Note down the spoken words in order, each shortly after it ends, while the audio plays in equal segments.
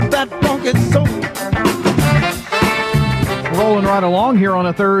funky soul. Rolling right along here on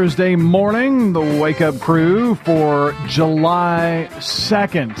a Thursday morning, the Wake Up Crew for July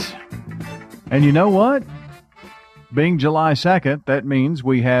 2nd. And you know what? Being July 2nd, that means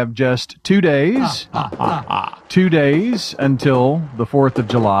we have just 2 days. 2 days until the 4th of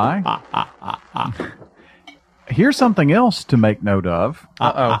July. Here's something else to make note of.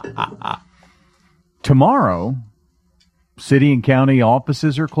 Tomorrow, city and county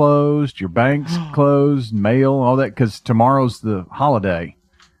offices are closed, your bank's closed, mail, all that, because tomorrow's the holiday.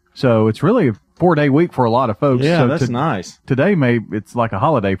 So it's really a 4-day week for a lot of folks. Yeah, so that's nice. Today, it's like a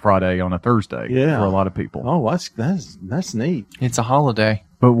holiday Friday on a Thursday for a lot of people. Oh, that's neat. It's a holiday.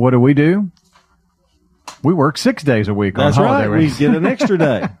 But what do? We work 6 days a week on holiday. That's right. We get an extra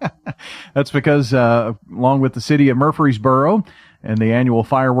day. That's because, along with the city of Murfreesboro and the annual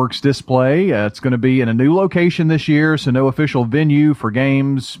fireworks display, it's going to be in a new location this year, so no official venue for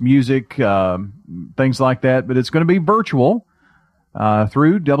games, music, things like that. But it's going to be virtual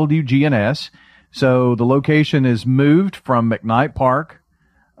through WGNS. So the location is moved from McKnight Park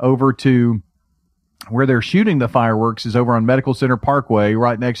over to where they're shooting the fireworks is over on Medical Center Parkway,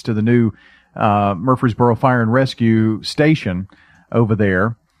 right next to the new Murfreesboro Fire and Rescue Station over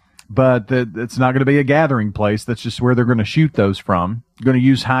there. But it's not going to be a gathering place. That's just where they're going to shoot those from. They're going to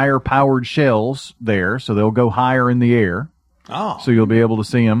use higher powered shells there, so they'll go higher in the air. Oh. So you'll be able to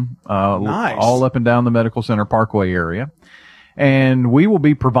see them nice. all up and down the Medical Center Parkway area. And we will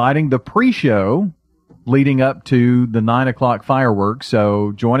be providing the pre-show leading up to the 9 o'clock fireworks.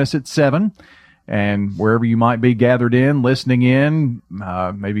 So join us at 7. And wherever you might be gathered in, listening in,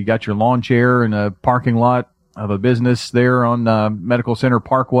 maybe you got your lawn chair in a parking lot of a business there on Medical Center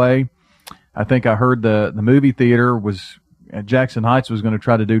Parkway. I think I heard the movie theater was at Jackson Heights was going to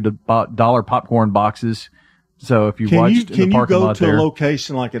try to do dollar popcorn boxes. So if you watched in the parking lot there. Can you go to a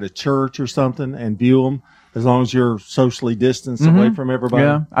location like at a church or something and view them as long as you're socially distanced away from everybody?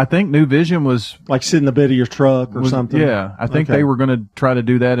 Yeah, I think New Vision was... Like sit in the bed of your truck or something? Yeah, I think they were going to try to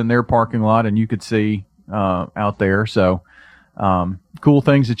do that in their parking lot, and you could see out there. So cool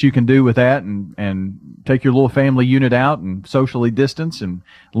things that you can do with that and take your little family unit out and socially distance and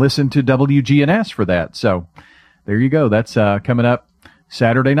listen to WGNS for that. So there you go. That's coming up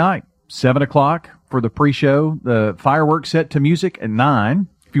Saturday night, 7 o'clock for the pre-show. The fireworks set to music at 9.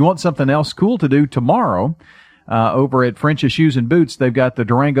 If you want something else cool to do tomorrow, over at French's Shoes and Boots, they've got the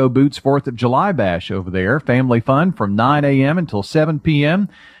Durango Boots 4th of July Bash over there. Family fun from 9 a.m. until 7 p.m.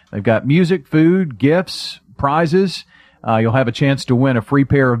 They've got music, food, gifts, prizes. You'll have a chance to win a free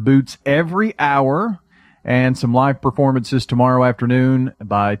pair of boots every hour and some live performances tomorrow afternoon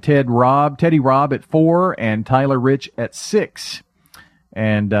by Teddy Robb at 4 and Tyler Rich at 6.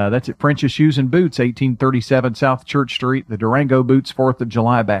 And that's at French's Shoes and Boots, 1837 South Church Street, the Durango Boots 4th of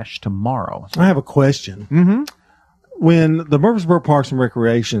July Bash tomorrow. I have a question. Mm-hmm. When the Murfreesboro Parks and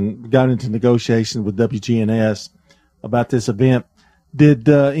Recreation got into negotiations with WGNS about this event, did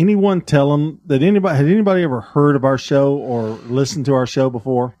anyone tell them that had anybody ever heard of our show or listened to our show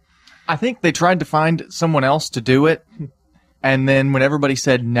before? I think they tried to find someone else to do it, and then when everybody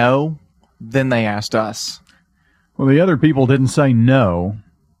said no, then they asked us. Well, the other people didn't say no,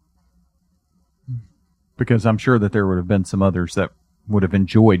 because I'm sure that there would have been some others that would have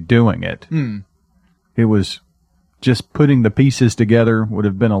enjoyed doing it. It was just putting the pieces together would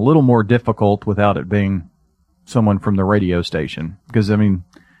have been a little more difficult without it being someone from the radio station. Because, I mean,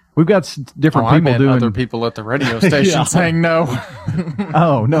 we've got different people doing... other people at the radio station saying no.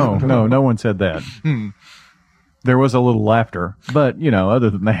 Oh, no one said that. There was a little laughter, but, other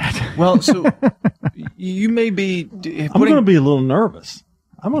than that. Well, so you may be... I'm going to be a little nervous.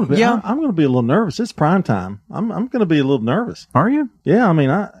 I'm going to be a little nervous. It's prime time. I'm going to be a little nervous. Are you? Yeah, I mean,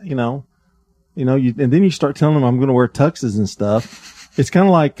 and then you start telling them I'm going to wear tuxes and stuff. It's kind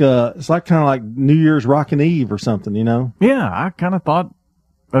of like New Year's Rockin' Eve or something, Yeah, I kind of thought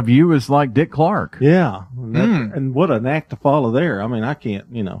of you as like Dick Clark. Yeah, and what an act to follow there. I mean, I can't,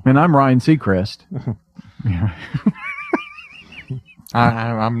 And I'm Ryan Seacrest. Yeah.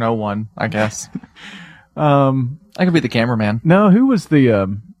 I'm no one, I guess. I could be the cameraman. No, who was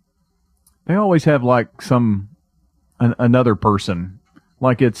the? They always have like another person,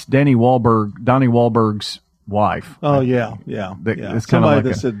 like it's Donnie Wahlberg's wife. Oh yeah. It's somebody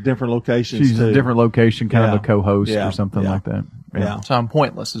that's at different locations. She's a different location, kind of a co-host or something like that. Yeah. So I'm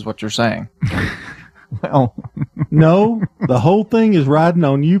pointless, is what you're saying. Well, no, the whole thing is riding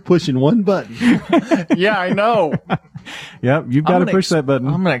on you pushing one button. Yeah, I know. Yep, you've got to push that button.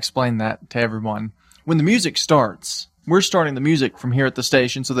 I'm going to explain that to everyone. When the music starts, we're starting the music from here at the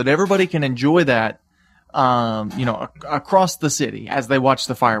station so that everybody can enjoy that across the city as they watch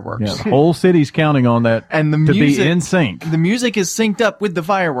the fireworks. Yeah, the whole city's counting on that And the to music, be in sync. The music is synced up with the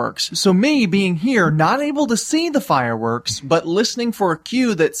fireworks. So me being here, not able to see the fireworks, but listening for a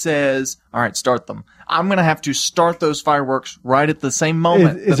cue that says, all right, start them. I'm going to have to start those fireworks right at the same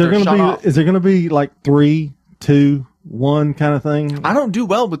moment. Is there going to be like 3, 2, 1 kind of thing? I don't do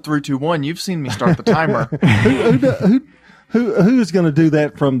well with 3, 2, 1. You've seen me start the timer. Who is going to do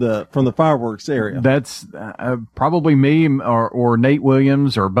that from the fireworks area? That's probably me or Nate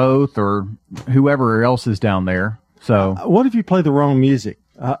Williams or both or whoever else is down there. So what if you play the wrong music?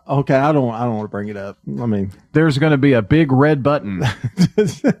 Okay, I don't want to bring it up. I mean, there's going to be a big red button.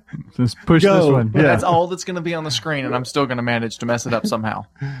 Just push Go. this one. Yeah. That's all that's going to be on the screen, and I'm still going to manage to mess it up somehow.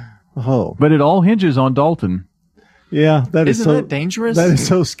 Oh, But it all hinges on Dalton. yeah, Isn't that dangerous? That is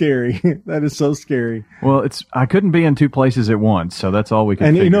so scary. That is so scary. Well, I couldn't be in 2 places at once, so that's all we could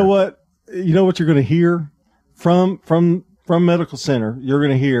And figure. you know what? You know what you're going to hear from Medical Center. You're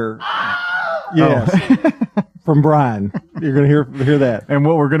going to hear, yes, from Brian. You're going to hear that. And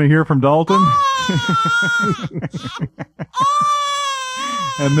what we're going to hear from Dalton?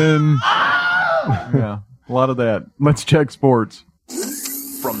 And then, yeah, a lot of that. Let's check sports.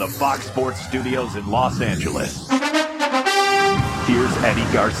 From the Fox Sports Studios in Los Angeles, here's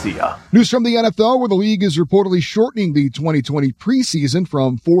Eddie Garcia. News from the NFL, where the league is reportedly shortening the 2020 preseason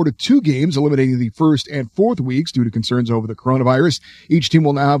from 4 to 2 games, eliminating the first and fourth weeks due to concerns over the coronavirus. Each team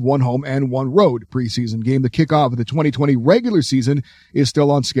will now have 1 home and 1 road preseason game. The kickoff of the 2020 regular season is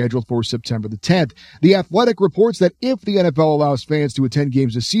still on schedule for September the 10th. The Athletic reports that if the NFL allows fans to attend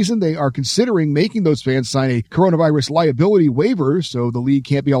games this season, they are considering making those fans sign a coronavirus liability waiver so the league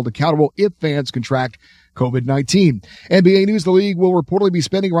can't be held accountable if fans contract COVID-19. NBA news, the league will reportedly be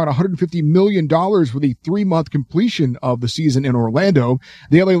spending around $150 million for the 3-month completion of the season in Orlando.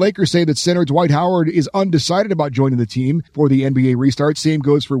 The LA Lakers say that center Dwight Howard is undecided about joining the team for the NBA restart. Same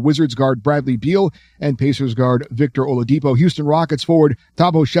goes for Wizards guard Bradley Beal and Pacers guard Victor Oladipo. Houston Rockets forward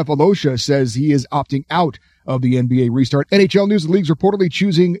Thabo Sefolosha says he is opting out of the NBA restart. NHL news, the league's reportedly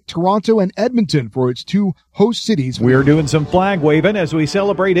choosing Toronto and Edmonton for its 2 host cities. We're doing some flag waving as we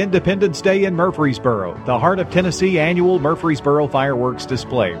celebrate Independence Day in Murfreesboro. The Heart of Tennessee annual Murfreesboro fireworks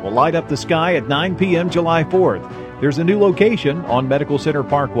display will light up the sky at 9 p.m. July 4th. There's a new location on Medical Center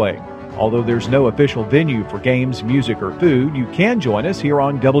Parkway. Although there's no official venue for games, music, or food, you can join us here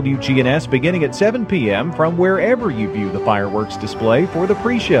on WGNS beginning at 7 p.m. from wherever you view the fireworks display for the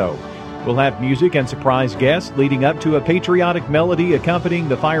pre-show. We'll have music and surprise guests leading up to a patriotic melody accompanying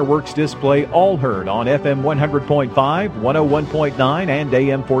the fireworks display, all heard on FM 100.5, 101.9, and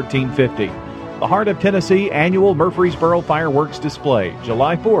AM 1450. The Heart of Tennessee annual Murfreesboro fireworks display,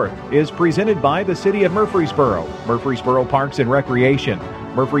 July 4th, is presented by the City of Murfreesboro, Murfreesboro Parks and Recreation,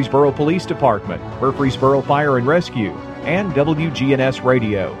 Murfreesboro Police Department, Murfreesboro Fire and Rescue, and WGNS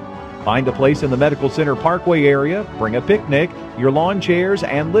Radio. Find a place in the Medical Center Parkway area, bring a picnic, your lawn chairs,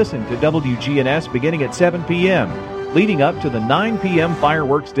 and listen to WGNS beginning at 7 p.m., leading up to the 9 p.m.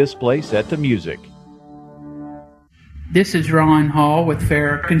 fireworks display set to music. This is Ron Hall with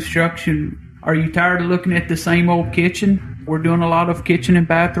Fair Construction. Are you tired of looking at the same old kitchen? We're doing a lot of kitchen and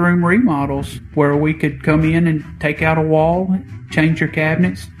bathroom remodels where we could come in and take out a wall, change your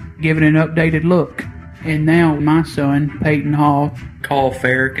cabinets, give it an updated look. And now my son, Peyton Hall. Call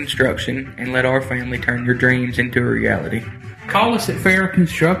Fair Construction and let our family turn your dreams into a reality. Call us at Fair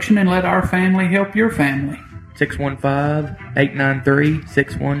Construction and let our family help your family.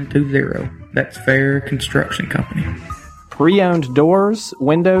 615-893-6120. That's Fair Construction Company. Pre-owned doors,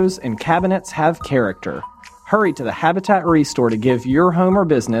 windows, and cabinets have character. Hurry to the Habitat Restore to give your home or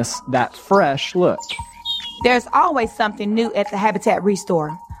business that fresh look. There's always something new at the Habitat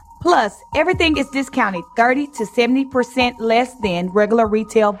Restore. Plus, everything is discounted 30 to 70% less than regular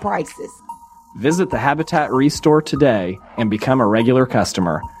retail prices. Visit the Habitat Restore today and become a regular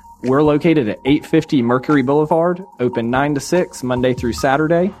customer. We're located at 850 Mercury Boulevard, open 9 to 6 Monday through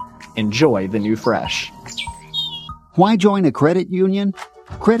Saturday. Enjoy the new fresh. Why join a credit union?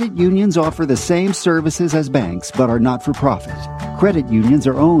 Credit unions offer the same services as banks but are not for profit. Credit unions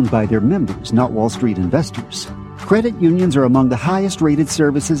are owned by their members, not Wall Street investors. Credit unions are among the highest rated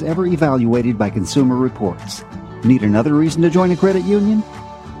services ever evaluated by Consumer Reports. Need another reason to join a credit union?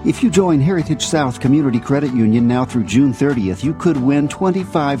 If you join Heritage South Community Credit Union now through June 30th, you could win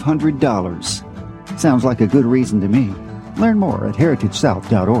 $2,500. Sounds like a good reason to me. Learn more at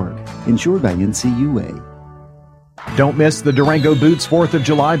heritagesouth.org. Insured by NCUA. Don't miss the Durango Boots 4th of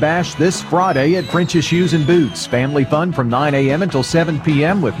July Bash this Friday at French's Shoes and Boots. Family fun from 9 a.m. until 7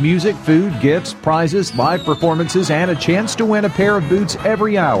 p.m. with music, food, gifts, prizes, live performances, and a chance to win a pair of boots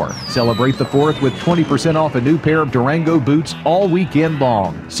every hour. Celebrate the 4th with 20% off a new pair of Durango boots all weekend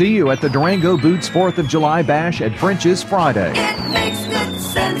long. See you at the Durango Boots 4th of July Bash at French's Friday. It makes good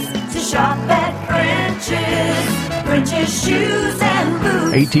sense to shop at French's. French's Shoes and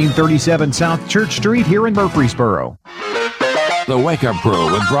Boots. 1837 South Church Street here in Murfreesboro. The Wake Up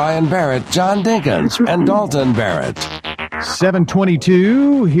Crew with Brian Barrett, John Dinkins, and Dalton Barrett.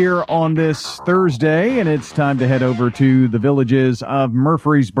 7:22 here on this Thursday, and it's time to head over to the Villages of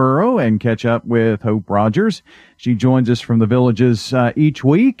Murfreesboro and catch up with Hope Rogers. She joins us from the Villages each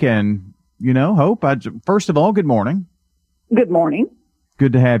week, and, Hope, first of all, good morning. Good morning.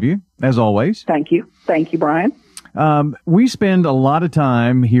 Good to have you, as always. Thank you. Thank you, Brian. We spend a lot of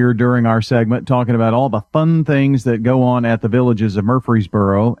time here during our segment talking about all the fun things that go on at the Villages of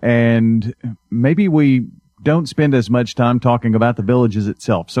Murfreesboro, and maybe we don't spend as much time talking about the Villages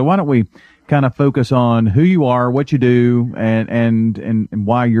itself. So why don't we kind of focus on who you are, what you do, and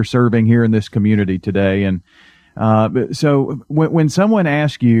why you're serving here in this community today. And so when someone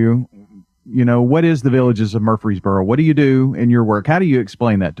asks you, what is the Villages of Murfreesboro? What do you do in your work? How do you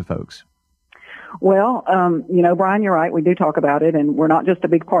explain that to folks? Well, Brian, you're right. We do talk about it, and we're not just a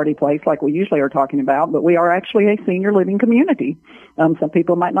big party place like we usually are talking about, but we are actually a senior living community. Some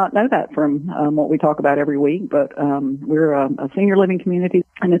people might not know that from what we talk about every week, but we're a senior living community,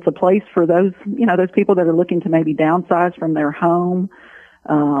 and it's a place for those people that are looking to maybe downsize from their home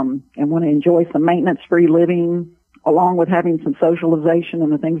and want to enjoy some maintenance-free living, along with having some socialization and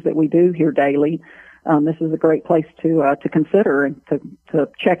the things that we do here daily. This is a great place to consider and to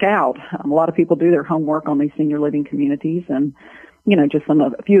check out. A lot of people do their homework on these senior living communities, and just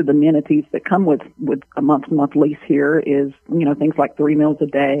a few of the amenities that come with a month-to-month lease here is things like 3 meals a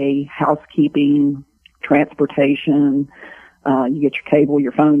day, housekeeping, transportation. You get your cable,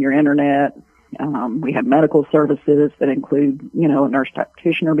 your phone, your internet. We have medical services that include a nurse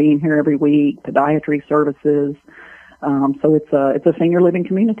practitioner being here every week, podiatry services. So it's a senior living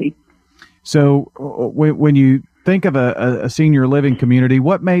community. So when you think of a senior living community,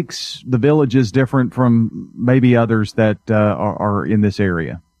 what makes the Villages different from maybe others that are in this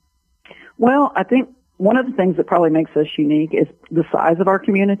area? Well, I think one of the things that probably makes us unique is the size of our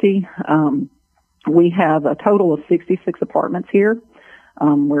community. We have a total of 66 apartments here.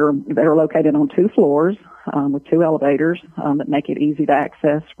 They're located on 2 floors with 2 elevators that make it easy to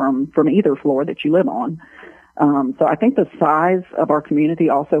access from either floor that you live on. So I think the size of our community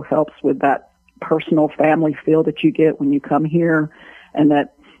also helps with that personal family feel that you get when you come here, and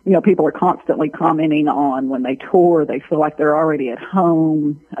that, people are constantly commenting on when they tour, they feel like they're already at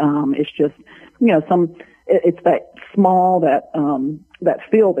home. It's just, it's that small, that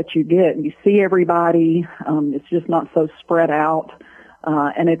feel that you get, and you see everybody. It's just not so spread out.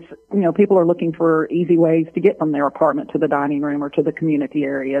 And it's, people are looking for easy ways to get from their apartment to the dining room or to the community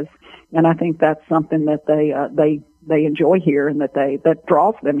areas. And I think that's something that they enjoy here, and that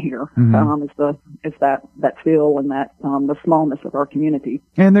draws them here, is that feel and that, the smallness of our community.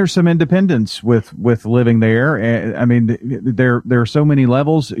 And there's some independence with living there. I mean, there are so many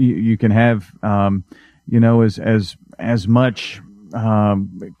levels. You can have, as much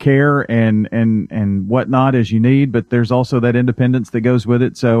care and whatnot as you need, but there's also that independence that goes with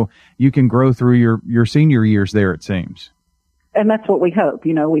it. So you can grow through your senior years there, it seems. And that's what we hope.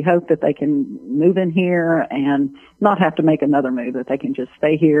 We hope that they can move in here and not have to make another move, that they can just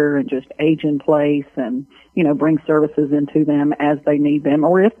stay here and just age in place and, bring services into them as they need them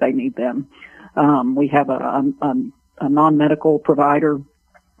or if they need them. We have a non-medical provider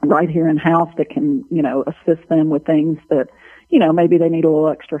right here in house that can, assist them with things that, maybe they need a little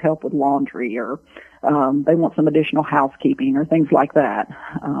extra help with laundry, or they want some additional housekeeping or things like that.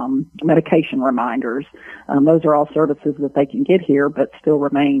 Medication reminders. Those are all services that they can get here but still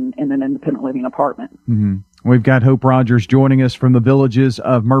remain in an independent living apartment. Mm-hmm. We've got Hope Rogers joining us from the Villages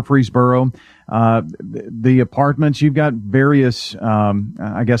of Murfreesboro. The apartments, you've got various,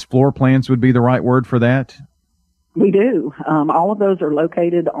 I guess floor plans would be the right word for that. We do. All of those are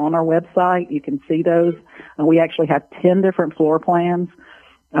located on our website. You can see those. We actually have 10 different floor plans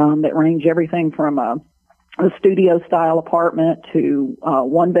that range everything from a studio-style apartment to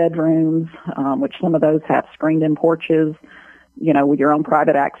 1-bedrooms, which some of those have screened-in porches, with your own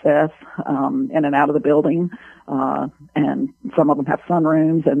private access in and out of the building. And some of them have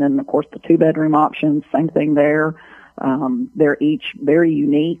sunrooms. And then, of course, the 2-bedroom options, same thing there. They're each very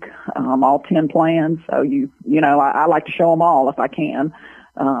unique, all 10 plans. So I like to show them all if I can.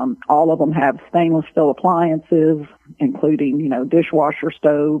 All of them have stainless steel appliances, including, dishwasher,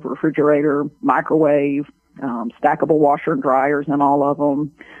 stove, refrigerator, microwave, stackable washer and dryers in all of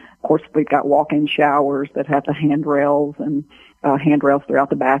them. Of course, we've got walk-in showers that have the handrails and handrails throughout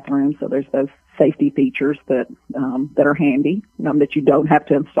the bathroom. So there's those safety features that are handy, that you don't have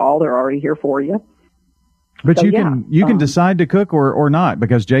to install. They're already here for you. But so, you can decide to cook or not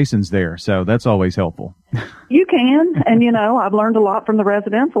because Jason's there. So that's always helpful. You can. And, I've learned a lot from the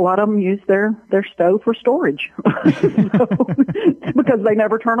residents. A lot of them use their stove for storage because they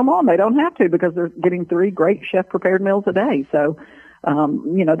never turn them on. They don't have to because they're getting 3 great chef-prepared meals a day. So,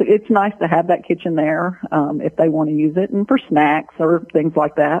 it's nice to have that kitchen there if they want to use it and for snacks or things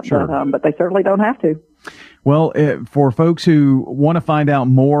like that. Sure. But they certainly don't have to. Well, for folks who want to find out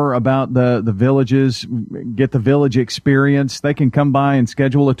more about the villages, get the village experience, they can come by and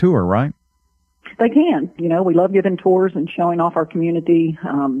schedule a tour, right? They can. We love giving tours and showing off our community.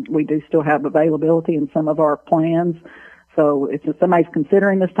 We do still have availability in some of our plans. So if somebody's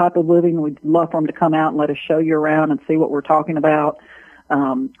considering this type of living, we'd love for them to come out and let us show you around and see what we're talking about.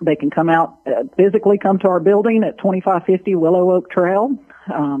 They can come out, physically come to our building at 2550 Willow Oak Trail.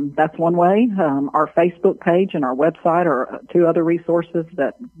 That's one way. Our Facebook page and our website are 2 other resources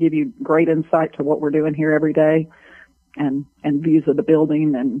that give you great insight to what we're doing here every day and views of the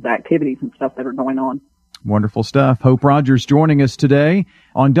building and the activities and stuff that are going on. Wonderful stuff. Hope Rogers joining us today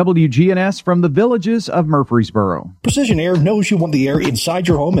on WGNS from the villages of Murfreesboro. Precision Air knows you want the air inside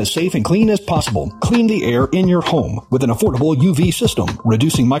your home as safe and clean as possible. Clean the air in your home with an affordable UV system,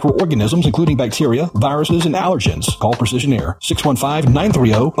 reducing microorganisms including bacteria, viruses, and allergens. Call Precision Air,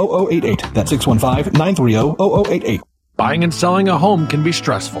 615-930-0088. That's 615-930-0088. Buying and selling a home can be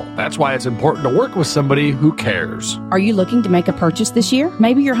stressful. That's why it's important to work with somebody who cares. Are you looking to make a purchase this year?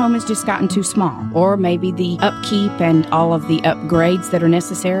 Maybe your home has just gotten too small, or maybe the upkeep and all of the upgrades that are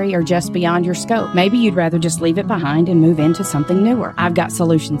necessary are just beyond your scope. Maybe you'd rather just leave it behind and move into something newer. I've got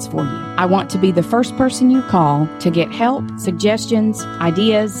solutions for you. I want to be the first person you call to get help, suggestions,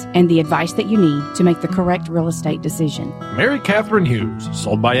 ideas, and the advice that you need to make the correct real estate decision. Mary Catherine Hughes,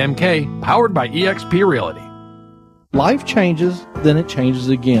 sold by MK, powered by eXp Realty. Life changes, then it changes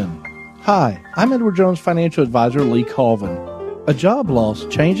again. Hi, I'm Edward Jones Financial Advisor Lee Colvin. A job loss,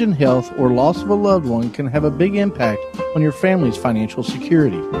 change in health, or loss of a loved one can have a big impact on your family's financial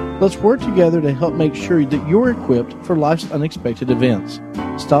security. Let's work together to help make sure that you're equipped for life's unexpected events.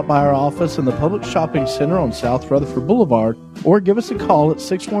 Stop by our office in the Public Shopping Center on South Rutherford Boulevard or give us a call at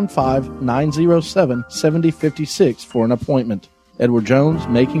 615-907-7056 for an appointment. Edward Jones,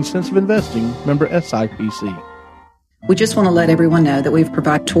 Making Sense of Investing, member SIPC. We just want to let everyone know that we've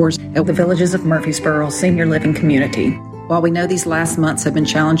provided tours at the Villages of Murfreesboro Senior Living Community. While we know these last months have been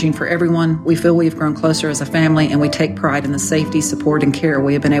challenging for everyone, we feel we've grown closer as a family and we take pride in the safety, support, and care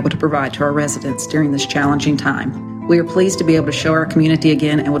we have been able to provide to our residents during this challenging time. We are pleased to be able to show our community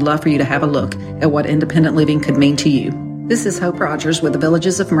again and would love for you to have a look at what independent living could mean to you. This is Hope Rogers with the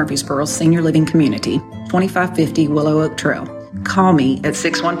Villages of Murfreesboro Senior Living Community, 2550 Willow Oak Trail. Call me at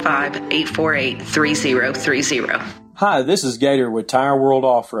 615-848-3030. Hi, this is Gator with Tire World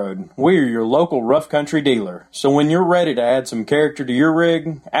Off-Road. We are your local rough country dealer. So when you're ready to add some character to your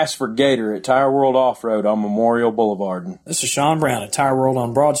rig, ask for Gator at Tire World Off-Road on Memorial Boulevard. This is Sean Brown at Tire World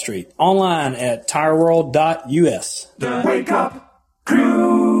on Broad Street. Online at tireworld.us. The Wake Up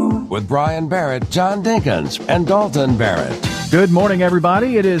Crew with Brian Barrett, John Dinkins, and Dalton Barrett. Good morning,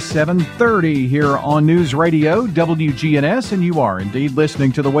 everybody. It is 7:30 here on News Radio WGNS, and you are indeed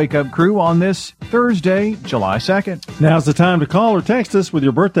listening to the Wake Up Crew on this Thursday, July 2nd. Now's the time to call or text us with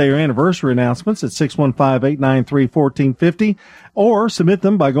your birthday or anniversary announcements at 615-893-1450 or submit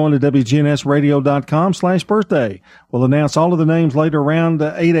them by going to WGNSradio.com/birthday. We'll announce all of the names later around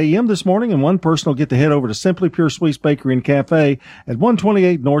 8 a.m. this morning, and one person will get to head over to Simply Pure Sweets Bakery and Cafe at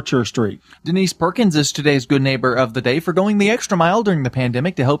 128 North Church Street. Denise Perkins is today's Good Neighbor of the Day for going the extra mile during the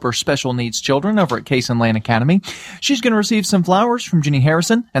pandemic to help her special needs children over at Case and Land Academy. She's going to receive some flowers from Jenny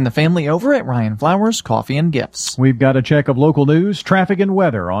Harrison and the family over at Ryan Flowers Coffee and Gifts. We've got a check of local news, traffic, and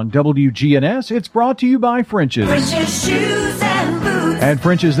weather on WGNS. It's brought to you by French's. French's Shoes and Boots. At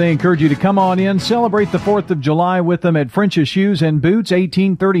French's, they encourage you to come on in, celebrate the 4th of July with them at French's Shoes and Boots,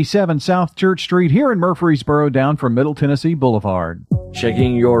 1837 South Church Street here in Murfreesboro, down from Middle Tennessee Boulevard.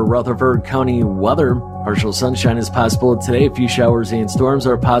 Checking your Rutherford County weather. Partial sunshine is possible today. A few showers and storms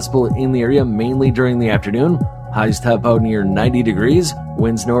are possible in the area, mainly during the afternoon. Highs top out near 90 degrees.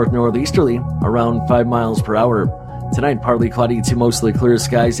 Winds north-northeasterly, around 5 miles per hour. Tonight, partly cloudy to mostly clear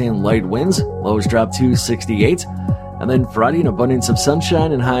skies and light winds. Lows drop to 68. And then Friday, an abundance of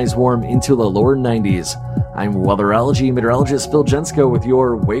sunshine and highs warm into the lower 90s. I'm weatherology meteorologist Phil Jensko with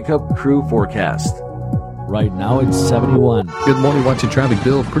your Wake Up Crew forecast. Right now it's 71. Good morning. Watching traffic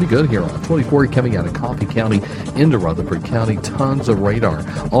build pretty good here on 24 coming out of Coffee County into Rutherford County. Tons of radar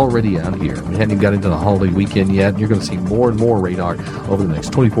already out here. We haven't even got into the holiday weekend yet. You're going to see more and more radar over the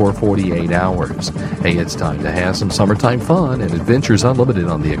next 24, 48 hours. Hey, it's time to have some summertime fun and Adventures Unlimited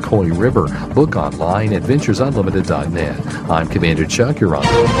on the Ocoee River. Book online, adventuresunlimited.net. I'm Commander Chuck. You're on.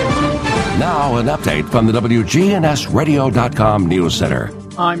 Now an update from the WGNSradio.com News Center.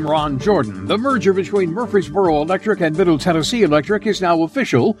 I'm Ron Jordan. The merger between Murfreesboro Electric and Middle Tennessee Electric is now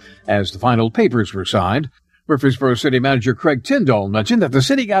official as the final papers were signed. Murfreesboro City Manager Craig Tyndall mentioned that the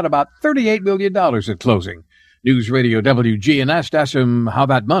city got about $38 million at closing. News Radio WGNS asked him how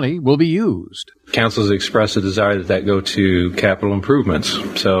that money will be used. Council has expressed a desire that go to capital improvements.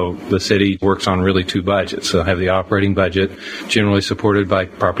 So the city works on really two budgets. They'll have the operating budget, generally supported by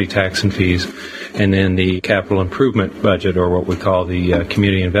property tax and fees, and then the capital improvement budget, or what we call the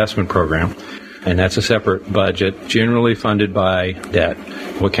community investment program. And that's a separate budget, generally funded by debt.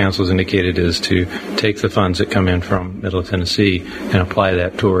 What Council has indicated is to take the funds that come in from Middle Tennessee and apply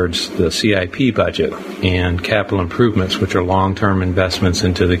that towards the CIP budget and capital improvements, which are long-term investments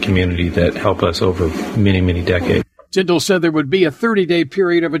into the community that help us over many, many decades. Tyndall said there would be a 30-day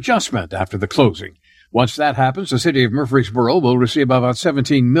period of adjustment after the closing. Once that happens, the city of Murfreesboro will receive about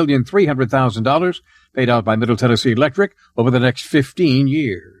 $17,300,000 paid out by Middle Tennessee Electric over the next 15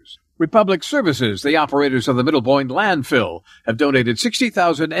 years. Republic Services, the operators of the Middle Point landfill, have donated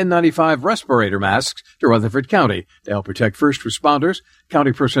 60,000 N95 respirator masks to Rutherford County to help protect first responders,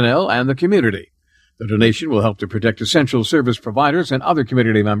 county personnel, and the community. The donation will help to protect essential service providers and other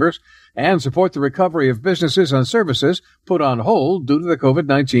community members and support the recovery of businesses and services put on hold due to the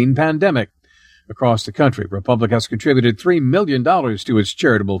COVID-19 pandemic. Across the country, Republic has contributed $3 million to its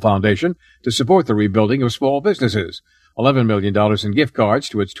charitable foundation to support the rebuilding of small businesses, $11 million in gift cards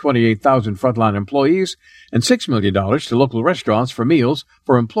to its 28,000 frontline employees, and $6 million to local restaurants for meals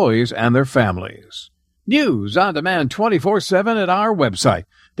for employees and their families. News on demand 24/7 at our website,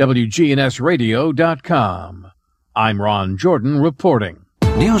 WGNSradio.com. I'm Ron Jordan reporting.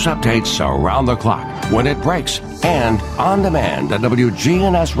 News updates around the clock, when it breaks, and on demand at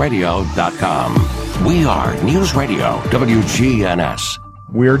WGNSradio.com. We are News Radio WGNS.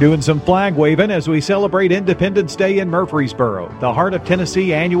 We're doing some flag waving as we celebrate Independence Day in Murfreesboro. The Heart of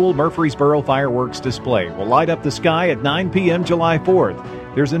Tennessee annual Murfreesboro fireworks display will light up the sky at 9 p.m. July 4th.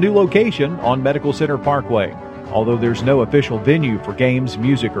 There's a new location on Medical Center Parkway. Although there's no official venue for games,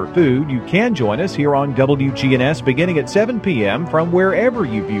 music, or food, you can join us here on WGNS beginning at 7 p.m. from wherever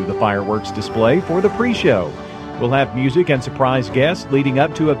you view the fireworks display for the pre-show. We'll have music and surprise guests leading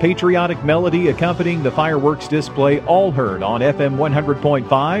up to a patriotic melody accompanying the fireworks display, all heard on FM 100.5,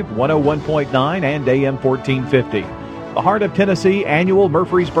 101.9, and AM 1450. The Heart of Tennessee annual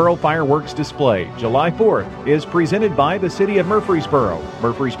Murfreesboro fireworks display, July 4th, is presented by the City of Murfreesboro,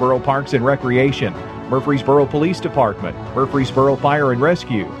 Murfreesboro Parks and Recreation, Murfreesboro Police Department, Murfreesboro Fire and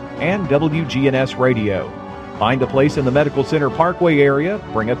Rescue, and WGNS Radio. Find a place in the Medical Center Parkway area,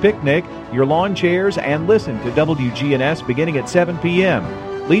 bring a picnic, your lawn chairs, and listen to WGNS beginning at 7 p.m.,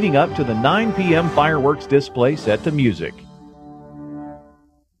 leading up to the 9 p.m. fireworks display set to music.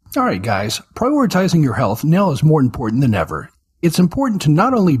 All right, guys, prioritizing your health now is more important than ever. It's important to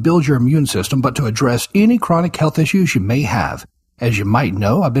not only build your immune system, but to address any chronic health issues you may have. As you might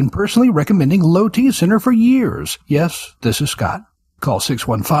know, I've been personally recommending Low T Center for years. Yes, this is Scott. Call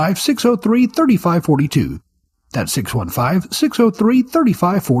 615-603-3542. That's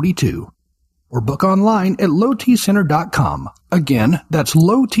 615-603-3542. Or book online at lowtcenter.com. Again, that's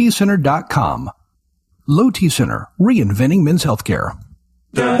lowtcenter.com. Low T Center, reinventing men's healthcare.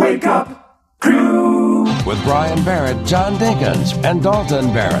 The Wake Up Crew with Brian Barrett, John Dinkins, and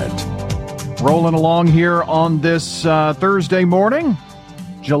Dalton Barrett. Rolling along here on this Thursday morning,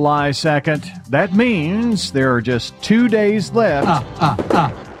 July 2nd. That means there are just 2 days left.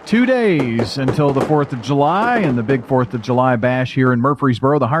 2 days until the 4th of July and the big 4th of July bash here in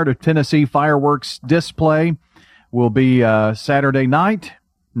Murfreesboro. The Heart of Tennessee fireworks display will be Saturday night,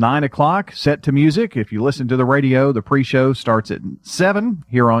 9 o'clock, set to music. If you listen to the radio, the pre-show starts at 7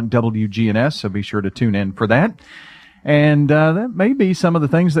 here on WGNS, so be sure to tune in for that. And that may be some of the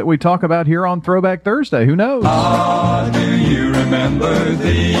things that we talk about here on Throwback Thursday. Who knows? Do you remember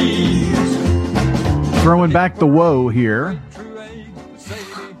these? Throwing back the woe here.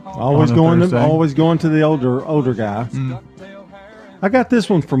 Always going to the older guy. I got this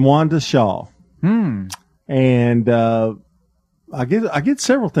one from Wanda Shaw. And I get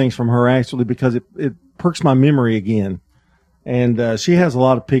several things from her actually because it perks my memory again. And she has a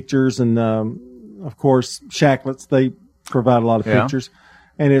lot of pictures and of course Shacklets, they provide a lot of pictures.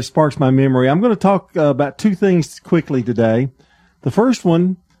 and it sparks my memory. I'm going to talk about two things quickly today. The first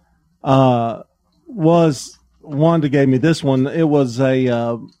one was Wanda gave me this one. It was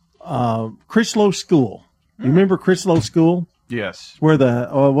a Critchlow School. You remember Critchlow School? Yes. Where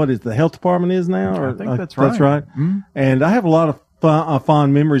the the health department is now? Or, I think that's right. That's right. Mm-hmm. And I have a lot of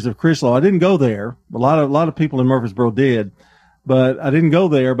fond memories of Critchlow. I didn't go there. A lot of people in Murfreesboro did, but I didn't go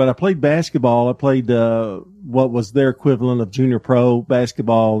there. But I played basketball. I played what was their equivalent of junior pro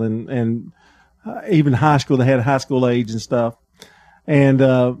basketball, and even high school. They had high school age and stuff. And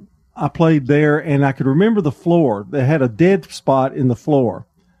I played there, and I could remember the floor. They had a dead spot in the floor,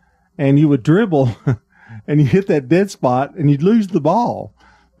 and you would dribble, and you hit that dead spot, and you'd lose the ball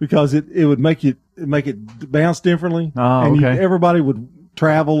because it would make it bounce differently, and okay. Everybody would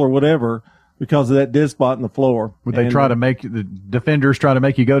travel or whatever because of that dead spot in the floor. Would they try to make the defenders try to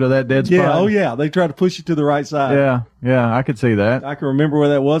make you go to that dead spot? Yeah, oh yeah, they try to push you to the right side. Yeah, I could see that. I can remember where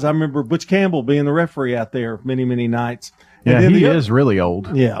that was. I remember Butch Campbell being the referee out there many nights. Yeah, he is really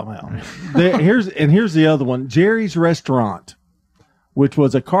old. Yeah, well, here's the other one, Jerry's Restaurant, which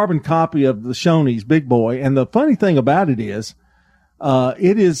was a carbon copy of the Shoney's Big Boy. And the funny thing about it is,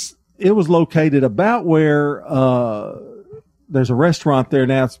 it was located about where there's a restaurant there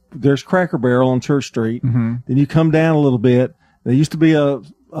now. There's Cracker Barrel on Church Street. Mm-hmm. Then you come down a little bit. There used to be a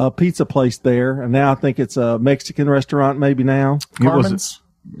pizza place there, and now I think it's a Mexican restaurant maybe now. Carmen's?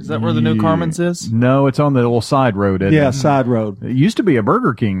 Is that where the new Carmen's is? No, it's on the little side road. Isn't it? Side road. It used to be a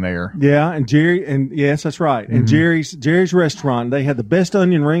Burger King there. Yeah, and yes, that's right. And Jerry's Restaurant, they had the best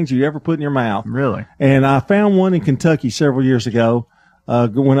onion rings you ever put in your mouth. Really? And I found one in Kentucky several years ago.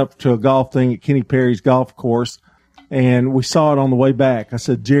 Went up to a golf thing at Kenny Perry's golf course, and we saw it on the way back. I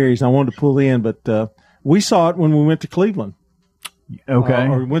said, Jerry's, I wanted to pull in, but we saw it when we went to Cleveland. Okay.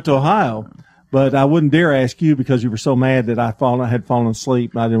 Or we went to Ohio. But I wouldn't dare ask you because you were so mad that I had fallen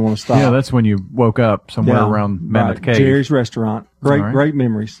asleep and I didn't want to stop. Yeah, that's when you woke up somewhere around Mammoth Cave. Jerry's Restaurant. Great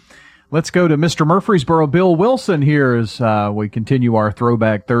memories. Let's go to Mr. Murfreesboro, Bill Wilson, here as we continue our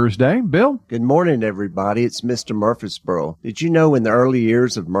Throwback Thursday. Bill? Good morning, everybody. It's Mr. Murfreesboro. Did you know in the early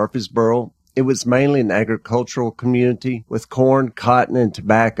years of Murfreesboro, it was mainly an agricultural community with corn, cotton, and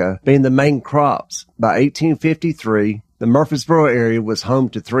tobacco being the main crops? By 1853, the Murfreesboro area was home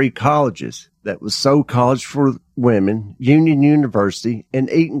to 3 colleges. That was Stowe College for Women, Union University, and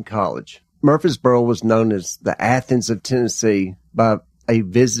Eaton College. Murfreesboro was known as the Athens of Tennessee by a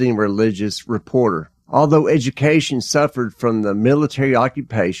visiting religious reporter. Although education suffered from the military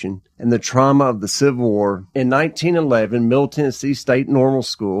occupation and the trauma of the Civil War, in 1911, Middle Tennessee State Normal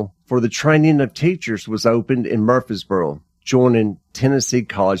School for the training of teachers was opened in Murfreesboro, joining Tennessee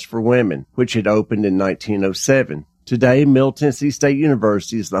College for Women, which had opened in 1907. Today, Middle Tennessee State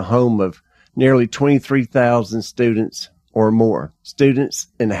University is the home of nearly 23,000 students or more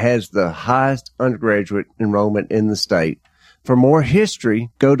and has the highest undergraduate enrollment in the state. For more history,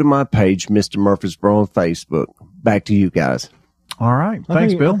 go to my page, Mr. Murfreesboro, on Facebook. Back to you guys. All right.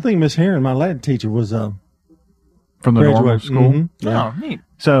 Thanks, Bill. I think Miss Heron, my Latin teacher, was from the normal school. Mm-hmm. Yeah. Oh, neat.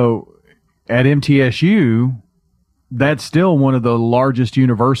 So at MTSU, that's still one of the largest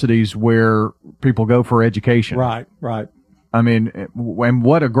universities where people go for education. Right. I mean, and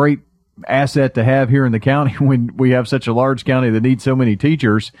what a great asset to have here in the county when we have such a large county that needs so many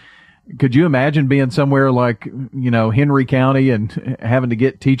teachers. Could you imagine being somewhere like, Henry County and having to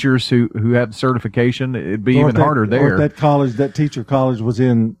get teachers who have certification? It'd be even harder there. Or if that teacher college was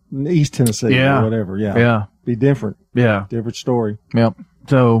in East Tennessee or whatever. Yeah. Be different. Yeah. Different story. Yep.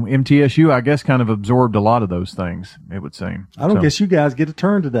 So MTSU, I guess, kind of absorbed a lot of those things, it would seem. I don't guess you guys get a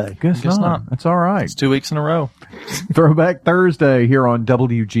turn today. Guess not. That's all right. It's 2 weeks in a row. Throwback Thursday here on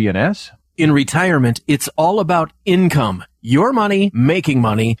WGNS. In retirement, it's all about income. Your money, making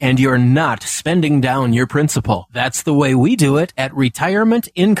money, and you're not spending down your principal. That's the way we do it at Retirement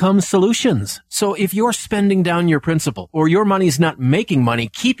Income Solutions. So if you're spending down your principal or your money's not making money,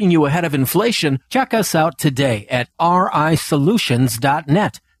 keeping you ahead of inflation, check us out today at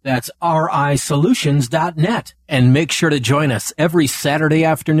risolutions.net. That's risolutions.net. And make sure to join us every Saturday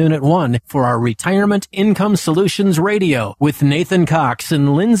afternoon at 1 for our Retirement Income Solutions Radio with Nathan Cox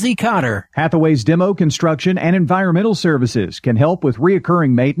and Lindsay Cotter. Hathaway's Demo Construction and Environmental Services can help with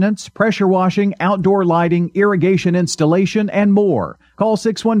reoccurring maintenance, pressure washing, outdoor lighting, irrigation installation, and more. Call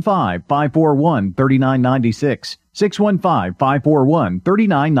 615-541-3996.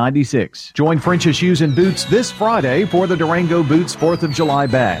 615-541-3996. Join French's Shoes and Boots this Friday for the Durango Boots 4th of July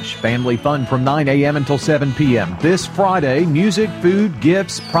Bash. Family fun from 9 a.m. until 7 p.m. This Friday, music, food,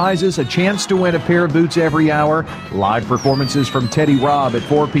 gifts, prizes, a chance to win a pair of boots every hour. Live performances from Teddy Robb at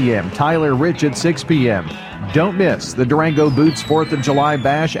 4 p.m., Tyler Rich at 6 p.m. Don't miss the Durango Boots 4th of July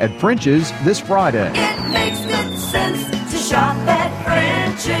Bash at French's this Friday. It makes good sense to shop at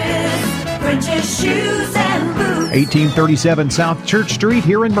French's. French's Shoes and Boots. 1837 South Church Street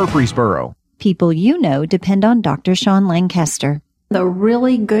here in Murfreesboro. People you know depend on Dr. Sean Lancaster. The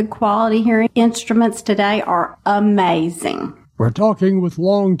really good quality hearing instruments today are amazing. We're talking with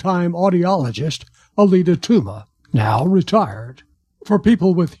longtime audiologist Alita Tuma, now retired. For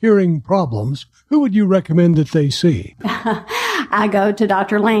people with hearing problems, who would you recommend that they see? I go to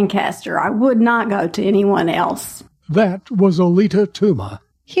Dr. Lancaster. I would not go to anyone else. That was Alita Tuma.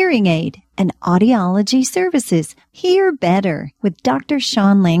 Hearing aid and audiology services. Hear better with Dr.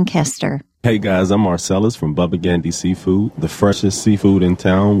 Sean Lancaster. Hey guys, I'm Marcellus from Bubba Gandy Seafood, the freshest seafood in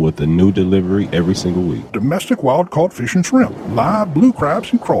town with a new delivery every single week. Domestic wild-caught fish and shrimp, live blue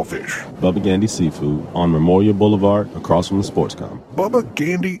crabs and crawfish. Bubba Gandy Seafood on Memorial Boulevard across from the sports com. Bubba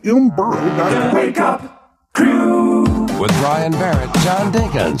Gandy in Burrow. Wake up, crew! With Brian Barrett, John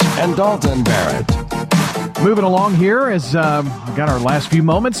Dinkins, and Dalton Barrett. Moving along here as we got our last few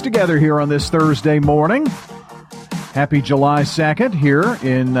moments together here on this Thursday morning. Happy July 2nd here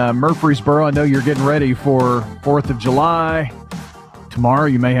in Murfreesboro. I know you're getting ready for 4th of July. Tomorrow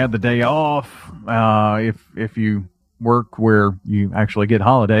you may have the day off if you work where you actually get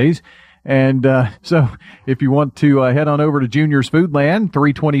holidays. And so if you want to head on over to Junior's Foodland,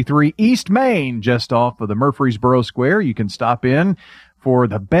 323 East Main, just off of the Murfreesboro Square, you can stop in for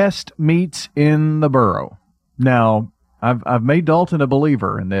the best meats in the borough. Now, I've made Dalton a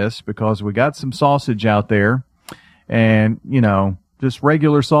believer in this because we got some sausage out there, and just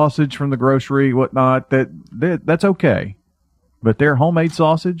regular sausage from the grocery, whatnot. That's okay, but their homemade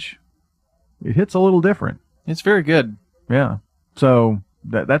sausage, it hits a little different. It's very good. Yeah. So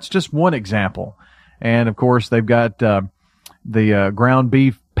that's just one example, and of course they've got the ground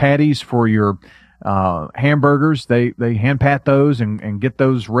beef patties for your hamburgers. They hand pat those and get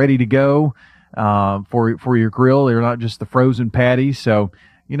those ready to go. For your grill. They're not just the frozen patties. So,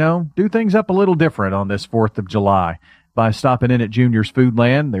 do things up a little different on this 4th of July by stopping in at Junior's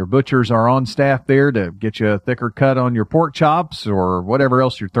Foodland. Their butchers are on staff there to get you a thicker cut on your pork chops or whatever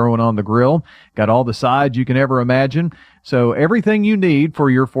else you're throwing on the grill. Got all the sides you can ever imagine. So everything you need for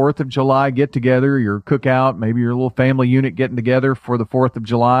your 4th of July get together, your cookout, maybe your little family unit getting together for the 4th of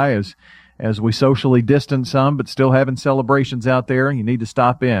July as we socially distance some, but still having celebrations out there, you need to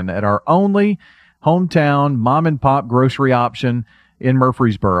stop in at our only hometown mom-and-pop grocery option in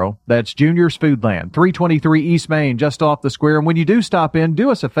Murfreesboro. That's Junior's Foodland, 323 East Main, just off the square. And when you do stop in,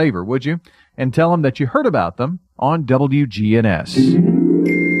 do us a favor, would you? And tell them that you heard about them on WGNS.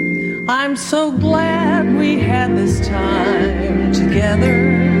 I'm so glad we had this time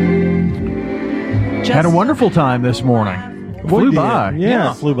together. Had a wonderful time this morning. Flew by.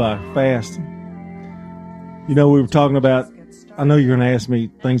 Yeah, it flew by fast. We were talking about, I know you're going to ask me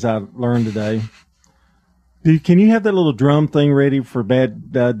things I learned today. Can you have that little drum thing ready for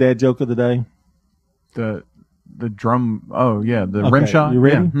dad joke of the day? The drum, the rim shot? You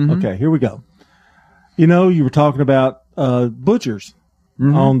ready? Yeah. Mm-hmm. Okay, here we go. You were talking about butchers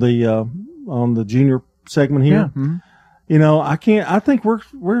on the junior segment here. Yeah. Mm-hmm. I think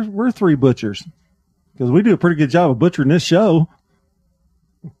we're three butchers. Because we do a pretty good job of butchering this show.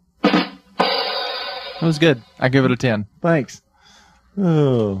 It was good. I give it a 10. Thanks.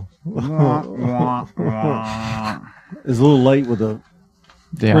 Oh. It's a little late with the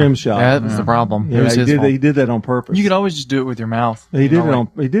rim shot. That was the problem. Yeah, it was his fault. He did that on purpose. You could always just do it with your mouth. He did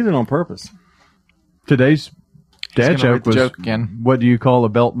it on purpose. Today's dad joke was, joke again. What do you call a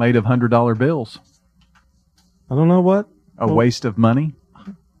belt made of $100 bills? I don't know what. A waste of money?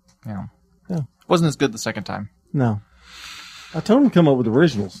 Yeah. Wasn't as good the second time. No. I told him to come up with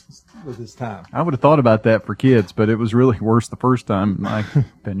originals with this time. I would have thought about that for kids, but it was really worse the first time, in my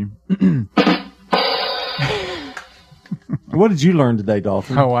opinion. What did you learn today,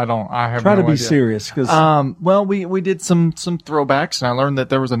 Dalton? Oh, I have Try no to be idea. serious. Cause well, we did some throwbacks, and I learned that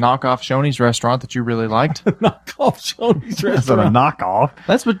there was a knockoff Shoney's restaurant that you really liked. Knockoff Shoney's Is that a restaurant. knockoff?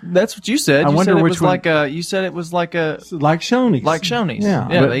 That's what you said. I You wonder said it which was one- like a. You said it was like a like Shoney's. like Shoney's. Yeah.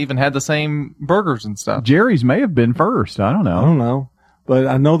 Yeah. But- They even had the same burgers and stuff. Jerry's may have been first. I don't know. I don't know. But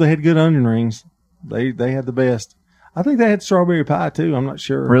I know they had good onion rings. They had the best. I think they had strawberry pie too. I'm not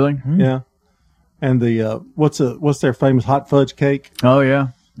sure. Really? Yeah. And the what's their famous hot fudge cake? Oh, yeah.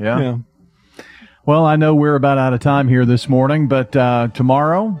 Yeah. Well, I know we're about out of time here this morning, but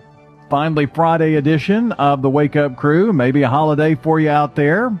tomorrow, finally Friday edition of the Wake Up Crew. Maybe a holiday for you out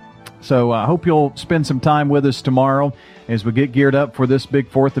there. So I hope you'll spend some time with us tomorrow as we get geared up for this big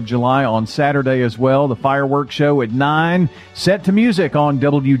 4th of July on Saturday as well. The fireworks show at 9, set to music on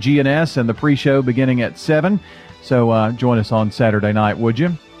WGNS, and the pre-show beginning at 7. So join us on Saturday night, would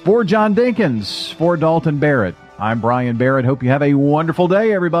you? For John Dinkins, for Dalton Barrett, I'm Brian Barrett. Hope you have a wonderful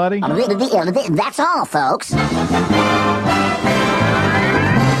day, everybody. That's all, folks.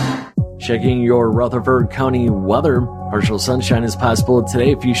 Checking your Rutherford County weather. Partial sunshine is possible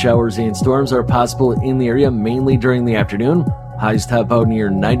today. A few showers and storms are possible in the area, mainly during the afternoon. Highs top out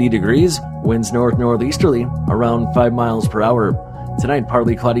near 90 degrees. Winds north-northeasterly, around 5 miles per hour. Tonight,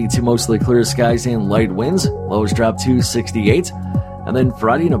 partly cloudy to mostly clear skies and light winds. Lows drop to 68. And then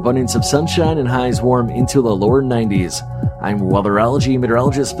Friday, an abundance of sunshine and highs warm into the lower 90s. I'm weatherology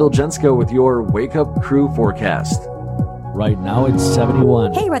meteorologist Phil Jensko with your Wake Up Crew forecast. Right now it's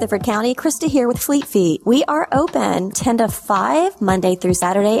 71. Hey, Rutherford County. Krista here with Fleet Feet. We are open 10 to 5 Monday through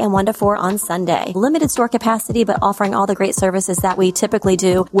Saturday and 1 to 4 on Sunday. Limited store capacity, but offering all the great services that we typically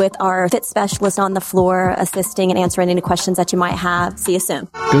do with our fit specialist on the floor, assisting and answering any questions that you might have. See you soon.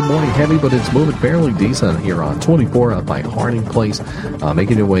 Good morning, heavy, but it's moving fairly decent here on 24 out by Harding Place,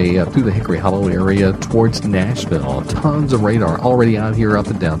 making your way through the Hickory Hollow area towards Nashville. Tons of radar already out here up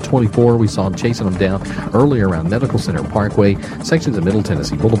and down 24. We saw them chasing them down earlier around Medical Center Parkway. Sections of Middle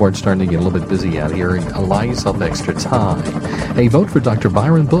Tennessee Boulevard starting to get a little bit busy out here, and allow yourself extra time. Hey, vote for Dr.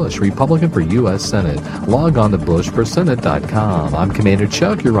 Byron Bush, Republican for U.S. Senate. Log on to bushforsenate.com. I'm Commander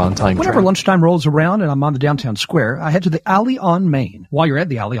Chuck. You're on time. Whenever lunchtime rolls around and I'm on the downtown square, I head to the Alley on Main. While you're at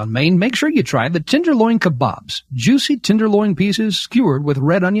the Alley on Main, make sure you try the tenderloin kebabs. Juicy tenderloin pieces skewered with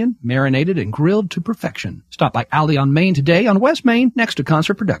red onion, marinated and grilled to perfection. Stop by Alley on Main today on West Main next to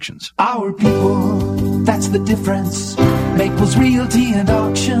Concert Productions. Our people, that's the difference. Maples Realty and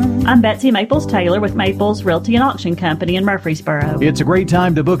Auction. I'm Betsy Maples Taylor with Maples Realty and Auction Company in Murfreesboro. It's a great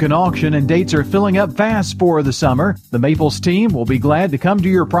time to book an auction, and dates are filling up fast for the summer. The Maples team will be glad to come to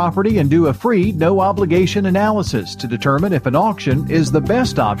your property and do a free, no-obligation analysis to determine if an auction is the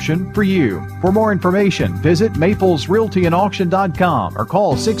best option for you. For more information, visit maplesrealtyandauction.com or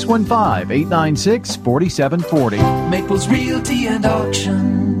call 615-896-4740. Maples Realty and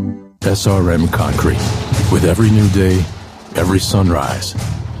Auction. SRM Concrete. With every new day, every sunrise,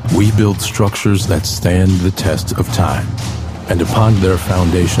 we build structures that stand the test of time. And upon their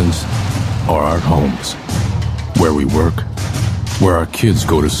foundations are our homes, where we work, where our kids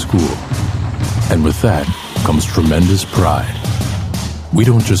go to school. And with that comes tremendous pride. We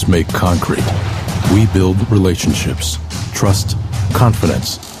don't just make concrete. We build relationships, trust,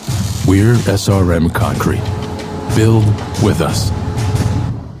 confidence. We're SRM Concrete. Build with us.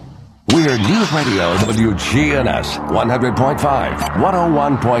 We're News Radio WGNS 100.5,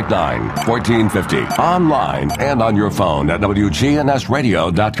 101.9, 1450. Online and on your phone at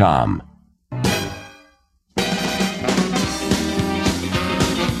WGNSradio.com.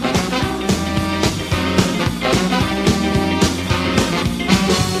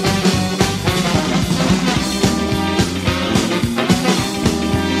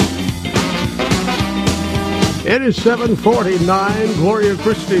 It is 7:49. Gloria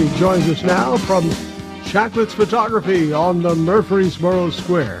Christie joins us now from Chocolate's Photography on the Murfreesboro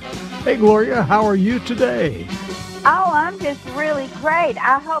Square. Hey, Gloria, how are you today? Oh, I'm just really great.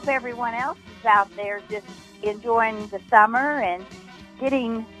 I hope everyone else is out there just enjoying the summer and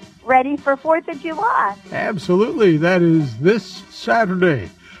getting ready for 4th of July. Absolutely. That is this Saturday.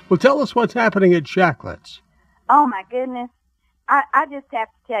 Well, tell us what's happening at Chocolate's. Oh, my goodness. I just have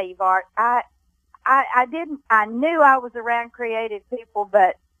to tell you, Bart, I knew I was around creative people,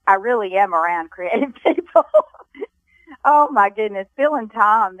 but I really am around creative people. Oh my goodness. Phil and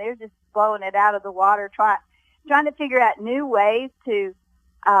Tom, they're just blowing it out of the water, trying to figure out new ways to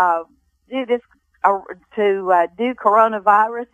do this, do coronavirus